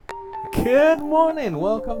Good morning.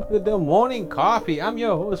 Welcome to the morning coffee. I'm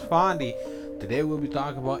your host Fondi. Today we'll be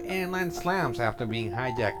talking about airline slams after being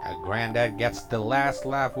hijacked. A granddad gets the last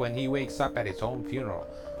laugh when he wakes up at his own funeral.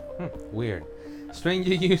 Weird.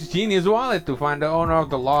 Stranger used Genius Wallet to find the owner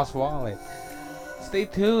of the lost wallet. Stay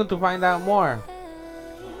tuned to find out more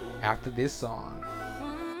after this song.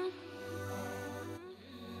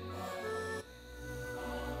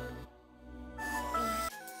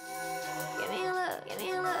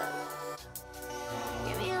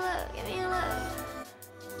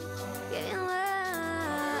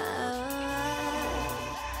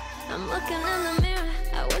 I'm looking in the mirror,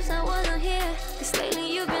 I wish I wasn't here. Cause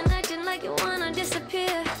lately you've been acting like you wanna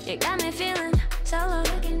disappear. You got me feeling solo,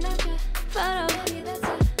 looking at your photo.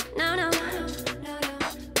 No, no,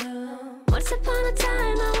 once upon a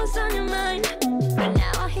time I was on your mind, but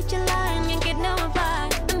now I hit your line, you get no reply.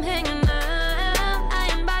 I'm hanging up, I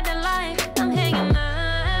am by the life. I'm hanging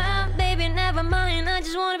up, baby never mind. I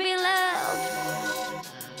just wanna be loved,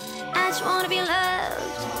 I just wanna be loved.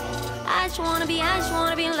 I just wanna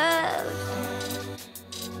be loved.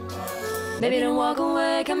 Baby, don't walk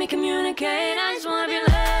away, can we communicate? I just wanna be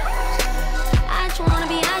loved. I just wanna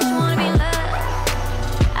be loved.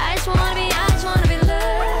 I just wanna be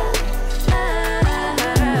loved.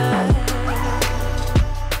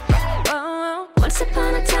 Oh, once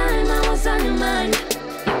upon a time I was on your mind.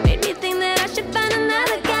 You made me think that I should find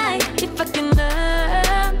another guy. You fucking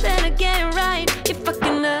up, better get it right. You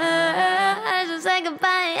fucking up, I just say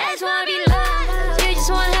goodbye. I just wanna be loved. You just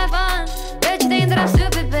wanna have fun, but you think that I'm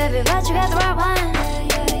stupid, baby, but you got the right one.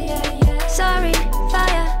 Sorry,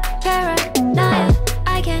 fire, paranoia,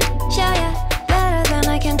 I can show ya better than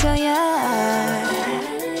I can tell ya.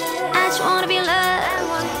 I just wanna be loved.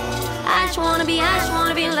 I just wanna be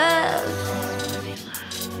loved.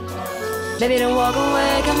 Baby, don't walk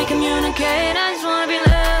away, can we communicate? I just wanna be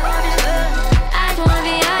loved. I just wanna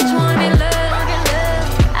be loved. I just wanna be loved.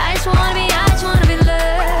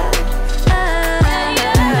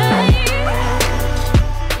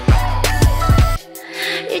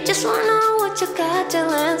 You just wanna know what you got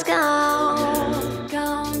till it's gone.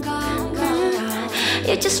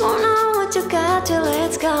 You just wanna know what you got till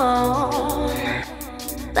it's gone.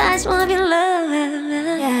 I just wanna be loved.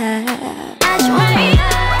 Yeah. I just wanna be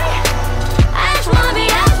loved. I just wanna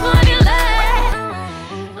be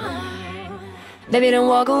loved. Baby, don't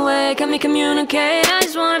walk away, can we communicate? I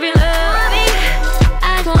just wanna be loved.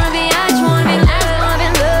 I just wanna be loved. I just wanna be loved.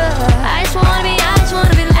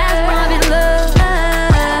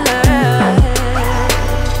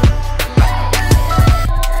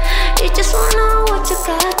 You just wanna know what you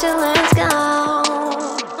got till it's gone.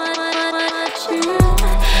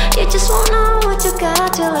 You just wanna know what you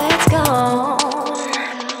got till it's gone.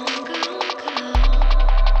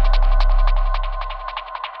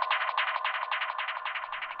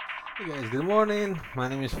 Hey guys, good morning. My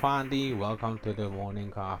name is Fondi. Welcome to the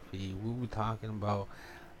morning coffee. We'll be talking about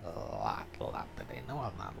a lot today. No,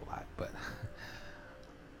 not a lot, but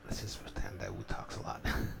let's just pretend that we talks a lot.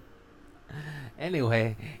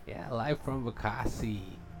 Anyway, yeah, live from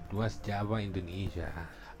Bekasi, West Java, Indonesia.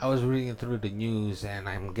 I was reading through the news, and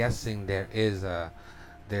I'm guessing there's a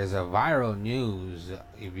viral news.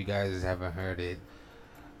 If you guys haven't heard it,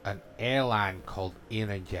 an airline called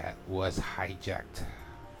Interjet was hijacked.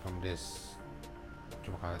 From this,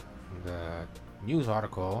 from the news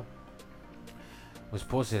article was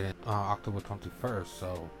posted on October 21st.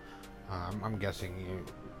 So I'm guessing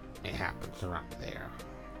it happens around there.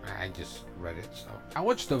 I just read it, so I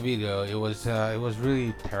watched the video. It was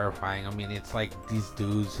really terrifying. I mean, it's like these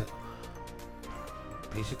dudes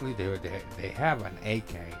basically they have an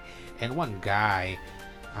AK, and one guy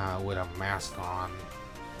with a mask on.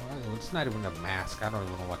 Well, it's not even a mask. I don't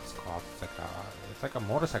even know what it's called. It's like a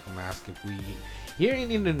motorcycle mask. If we here in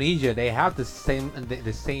Indonesia, they have the same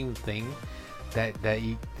thing that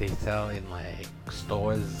they sell in like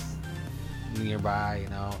stores nearby. You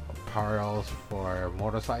know, apparels for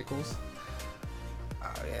motorcycles.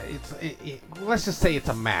 Let's just say it's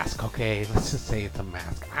a mask. Okay, let's just say it's a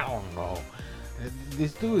mask. I don't know.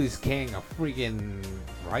 This dude is carrying a freaking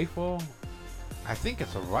rifle. I think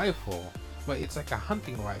it's a rifle. But it's like a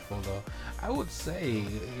hunting rifle, though. I would say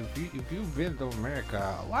if you've been to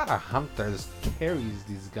America, a lot of hunters carries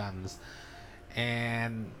these guns,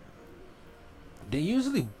 and they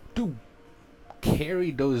usually do carry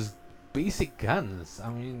those basic guns. I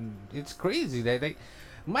mean, it's crazy that they.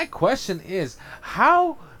 My question is,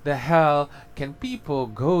 how the hell can people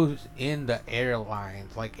go in the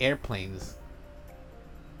airlines, like airplanes,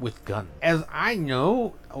 with guns? As I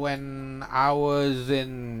know, when I was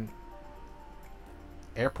in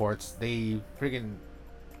airports, they friggin'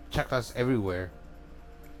 checked us everywhere.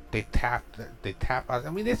 They tap us. I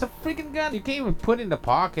mean, it's a freaking gun. You can't even put it in the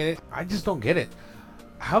pocket. I just don't get it.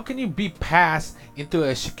 How can you be passed into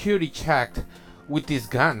a security check with these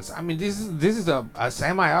guns? I mean, this is a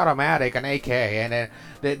semi-automatic, an AK, and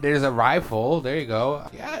then there's a rifle. There you go.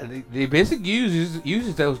 Yeah, they basically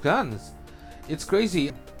uses those guns. It's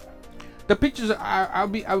crazy. The pictures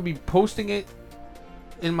I'll be posting it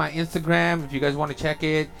in my Instagram if you guys want to check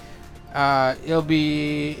it. It'll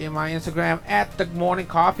be in my Instagram at The Morning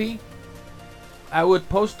Coffee. I would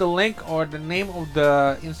post the link or the name of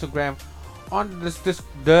the Instagram on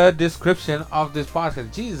the description of this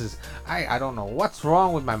podcast. Jesus, I don't know what's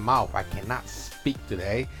wrong with my mouth. I cannot speak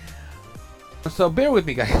today, so bear with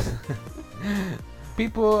me, guys.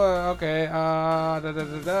 People, okay. I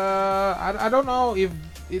don't know if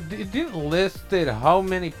it didn't list it how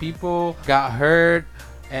many people got hurt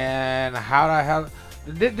and how the hell.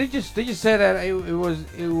 They just said that it was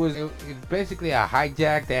basically a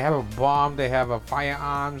hijack. They have a bomb. They have a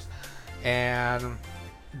firearms, and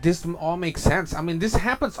this all makes sense. I mean, this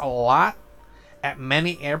happens a lot at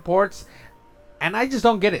many airports, and I just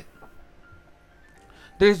don't get it.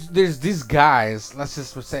 There's these guys. Let's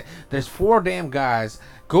just say there's 4 damn guys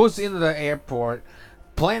goes into the airport,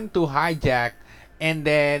 plan to hijack, and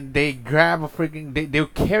then they grab a freaking. They'll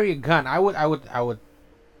carry a gun. I would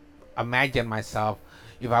imagine myself.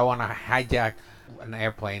 If I want to hijack an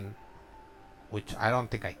airplane, which I don't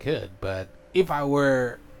think I could, but if I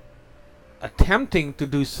were attempting to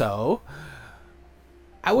do so,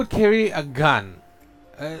 I would carry a gun.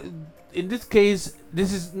 In this case,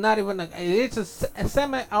 this is not even it's a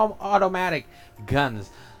semi-automatic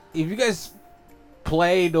guns. If you guys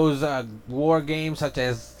play those war games such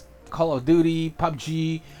as Call of Duty,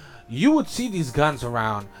 PUBG, you would see these guns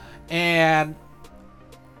around, and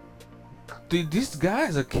these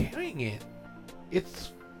guys are carrying it.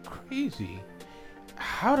 It's crazy.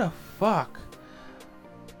 How the fuck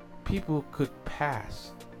people could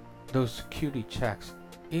pass those security checks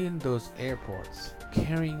in those airports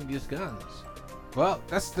carrying these guns? Well,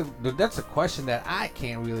 that's a question that I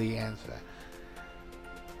can't really answer.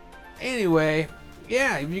 Anyway,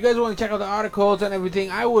 yeah, if you guys want to check out the articles and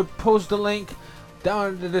everything, I would post the link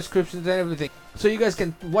down in the descriptions and everything, so you guys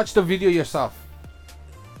can watch the video yourself.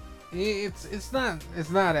 It's not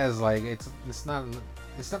as like it's not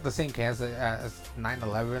the same case as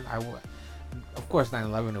 9/11. Of course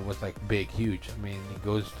 9/11 it was like big, huge. I mean, it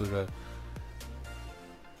goes to the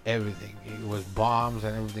everything. It was bombs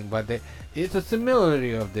and everything, but it's a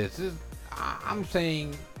similarity of this. I'm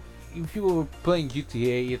saying if you were playing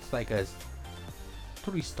GTA, it's like a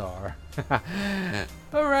 3-star.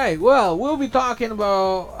 All right. Well, we'll be talking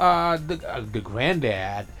about the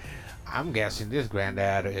granddad. I'm guessing this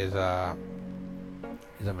granddad is a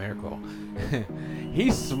miracle.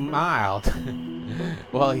 He smiled.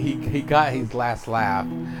 Well, he got his last laugh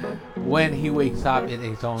when he wakes up in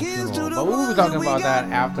his own funeral. But we'll be talking about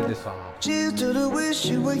that after this song. Cheers to the wish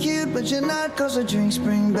you were here, but you're not. Cause the drinks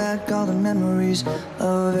bring back all the memories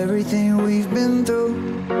of everything we've been through.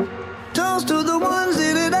 Toast to the ones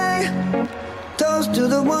here today. Toast to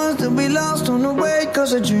the ones that we lost on the way.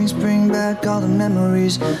 Cause the drinks bring back all the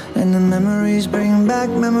memories, and the memories bring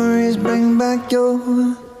back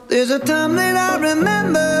your. There's a time that I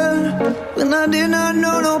remember when I did not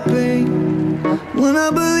know no pain, when I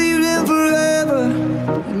believed in forever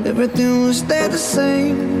and everything would stay the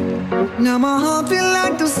same. Now my heart feel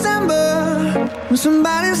like December when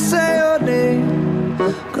somebody say your name.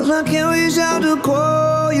 Cause I can't reach out to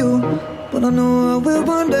call you, but I know I will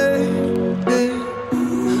one day. Yeah.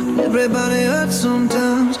 Everybody hurts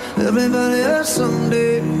sometimes, everybody hurts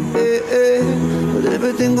someday. Yeah, yeah. But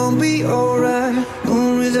everything gon' be alright.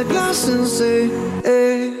 Gonna raise a glass and say,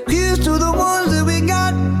 hey. Here's to the ones that we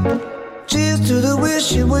got. Cheers to the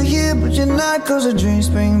wish you were here, but you're not. Cause the drinks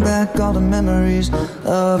bring back all the memories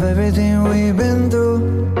of everything we've been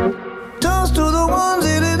through. Toast to the ones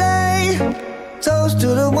here today. Toast to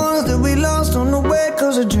the ones that we lost on the way.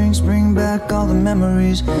 Cause the drinks bring back all the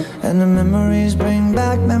memories, and the memories bring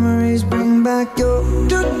back your. Memories bring back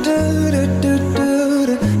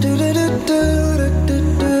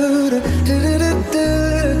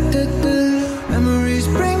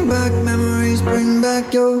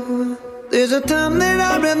your. There's a time that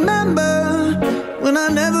I remember when I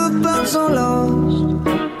never felt so lost,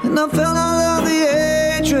 and I felt all of the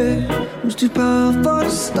hatred was too powerful to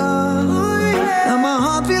stop. Now my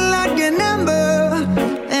heart feel like an ember,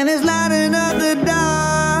 and it's lighting up the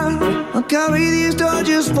dark. I'll carry these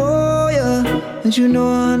torches for you, and you know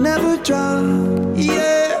I'll never drop.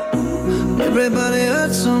 Yeah. Everybody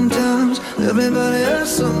hurts sometimes, everybody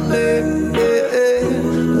hurts someday. Yeah,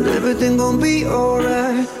 yeah. But gonna be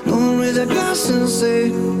alright. Gonna raise a glass and say,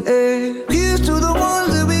 hey, here's to the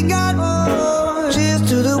ones that we got. Cheers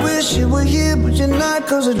to the wish you were here, but you're not.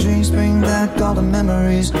 Cause the drinks bring back all the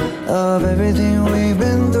memories of everything we've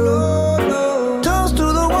been through. Toast to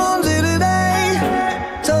the ones here today.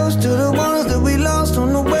 Toast to the ones that we lost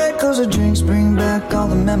on the way. Cause the drinks bring back all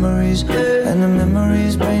the memories, and the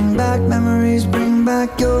memories bring back your memories bring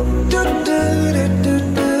back your memories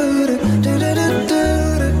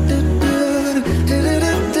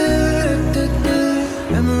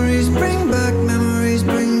bring back your memories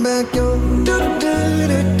bring back your.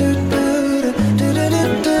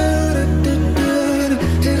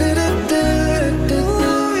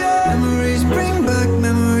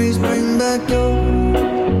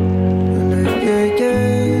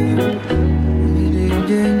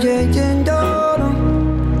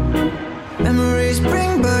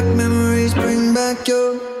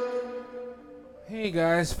 Hey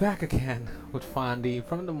guys, back again with Fondy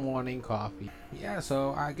from the Morning Coffee. Yeah,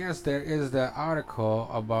 so I guess there is the article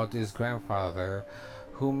about this grandfather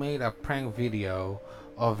who made a prank video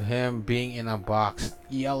of him being in a box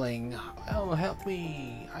yelling, "Oh, help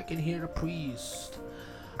me, I can hear the priest.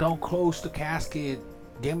 Don't close the casket.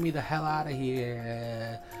 Get me the hell out of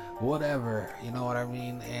here." Whatever, you know what I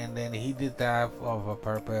mean? And then he did that of a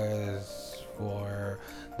purpose for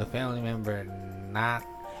the family member not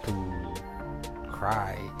to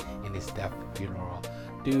cry in his death funeral.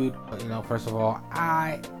 Dude, you know, first of all,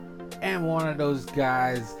 I am one of those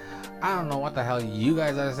guys. I don't know what the hell you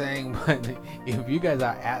guys are saying, but if you guys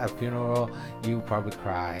are at a funeral, you probably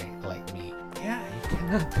cry like me. Yeah, you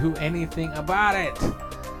cannot do anything about it.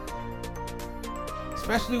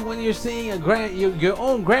 Especially when you're seeing your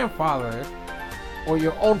own grandfather or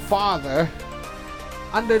your own father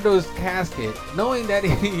under those caskets, knowing that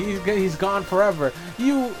he's gone forever.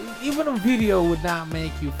 Even a video would not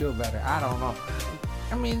make you feel better. I don't know.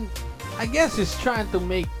 I mean, I guess he's trying to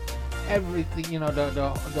make everything, you know, the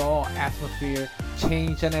whole atmosphere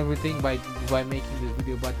change and everything by making this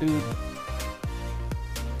video. But dude,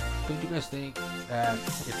 don't you guys think that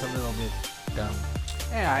it's a little bit dumb?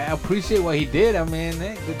 Yeah, I appreciate what he did. I mean,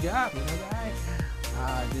 hey, good job, you know, guy.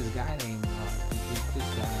 This guy named his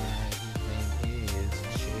name is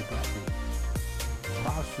Shay Bradley.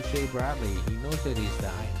 Props to Shay Bradley. He knows that he's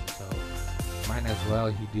dying, so might as well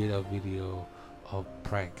he did a video of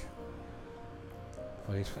prank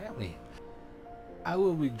for his family. I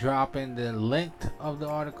will be dropping the link of the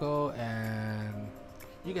article, and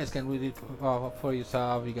you guys can read it for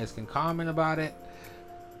yourself. You guys can comment about it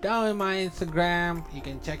down in my Instagram. You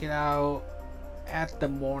can check it out at the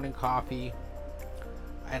Morning Coffee,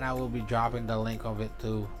 and I will be dropping the link of it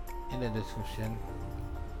too in the description,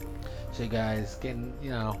 so you guys can, you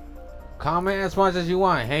know, comment as much as you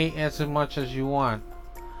want, hate as much as you want.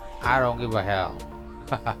 I don't give a hell.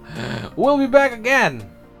 We'll be back again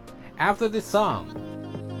after this song.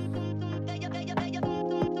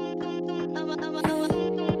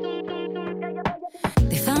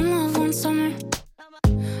 They found love one summer,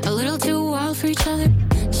 a little too wild for each other.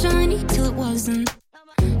 Shiny till it wasn't,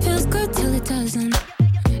 feels good till it doesn't.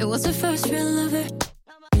 It was her first real lover,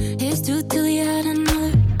 his too till he had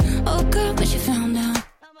another. Oh girl, but she found out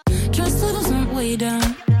trust levels went way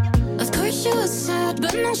down. Of course she was sad,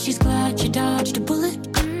 but now she's glad she dodged a bullet.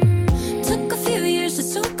 Took a few years to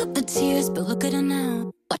soak up the tears, but look at her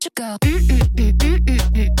now. Watch her go.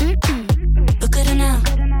 Look at her now.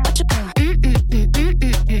 Watch her go.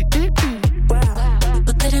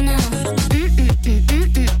 Look at her now.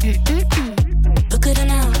 Look at her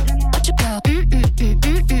now. Watch her go.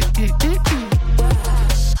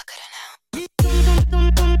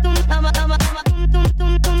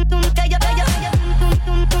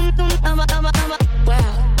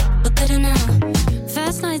 Look at her now.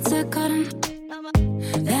 Fast nights that caught him.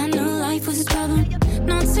 That new life was his problem.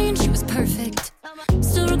 Not saying she was perfect,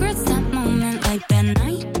 still regrets that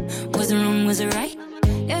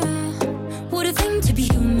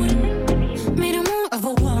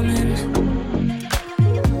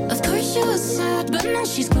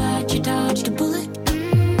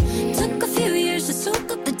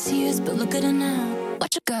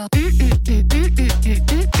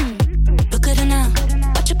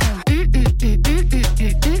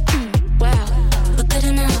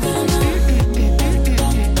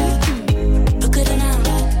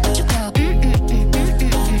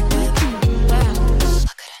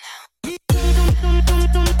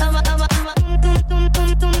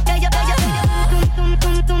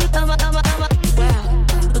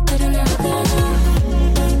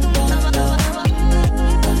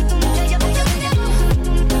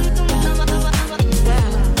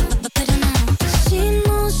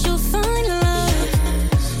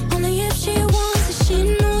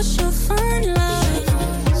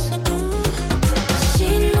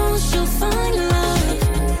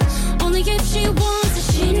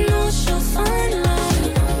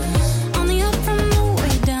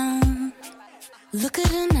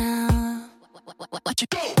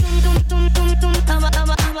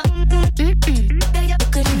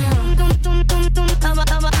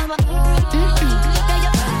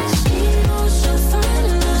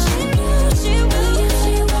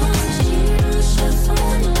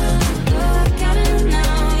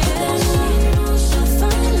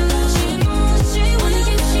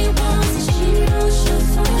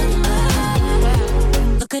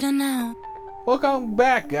Welcome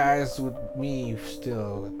back, guys, with me,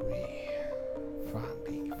 Fondy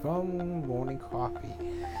from Morning Coffee.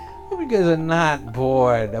 Hope you guys are not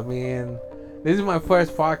bored. I mean, this is my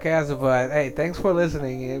first podcast, but hey, thanks for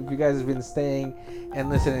listening. If you guys have been staying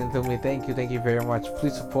and listening to me, thank you very much.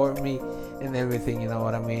 Please support me and everything, you know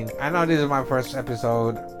what I mean? I know this is my first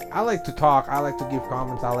episode. I like to talk, I like to give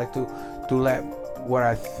comments, I like to let what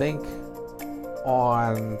I think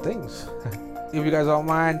on things. If you guys don't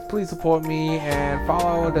mind, please support me and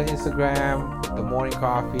follow the Instagram, The Morning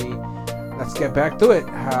Coffee. Let's get back to it.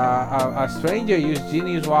 A stranger used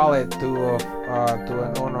Genie's wallet to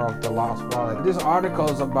an owner of the lost wallet. This article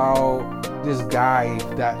is about this guy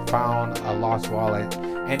that found a lost wallet,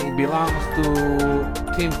 and it belongs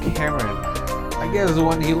to Tim Cameron. I guess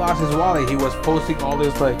when he lost his wallet, he was posting all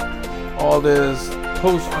this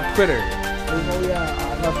posts on Twitter. Oh yeah,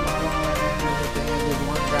 I lost my wallet.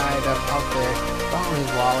 That's out there found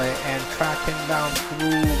his wallet and tracked him down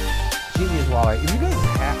through Genie's wallet. If you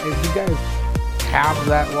guys have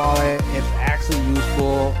that wallet, it's actually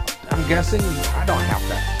useful. I'm guessing I don't have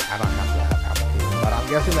that application, but I'm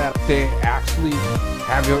guessing that they actually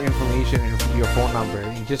have your information and your phone number,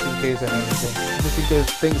 just in case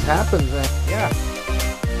things happen. Yeah.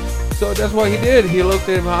 So that's what he did. He looked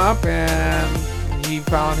him up and he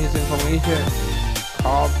found his information. He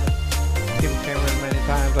called Tim Cameron many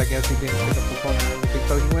times. I guess he didn't pick up the phone and everything,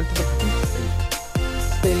 so he went to the police station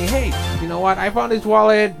stating, hey, you know what, I found his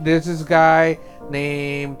wallet. There's this guy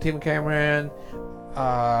named Tim Cameron.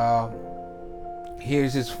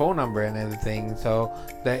 Here's his phone number and everything, so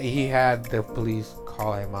that he had the police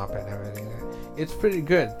call him up and everything. It's pretty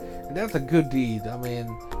good, and that's a good deed. I mean,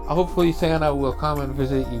 hopefully Santa will come and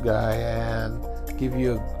visit you guys and give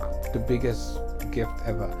you the biggest gift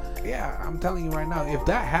ever. Yeah, I'm telling you right now, if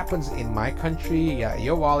that happens in my country, yeah,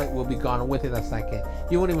 your wallet will be gone within a second.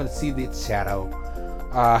 You won't even see its shadow.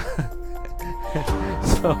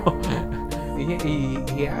 So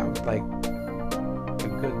he has like a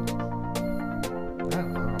good, I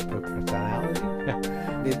don't know,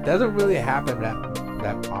 personality. It doesn't really happen that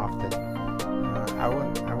often. I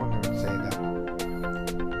wouldn't even say that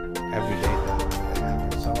every day doesn't really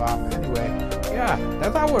happen. So anyway. Yeah,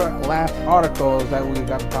 that's our last articles that we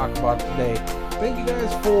got to talk about today. Thank you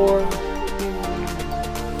guys for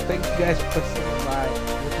sitting by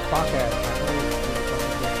with the podcast. I know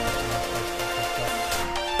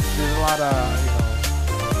there's a lot of,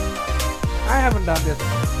 I haven't done this.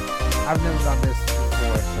 I've never done this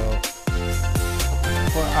before, so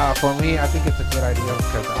for me, I think it's a good idea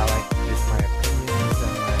because I like to give my opinions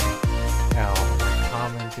and my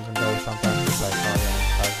comments, even though sometimes it's like, oh yeah,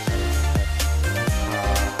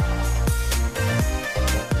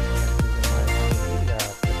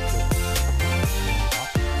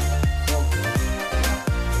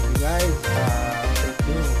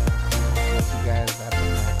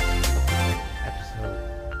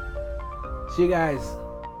 see you guys.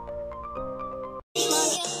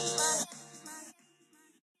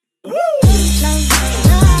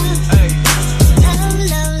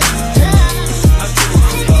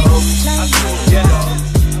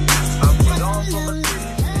 I'm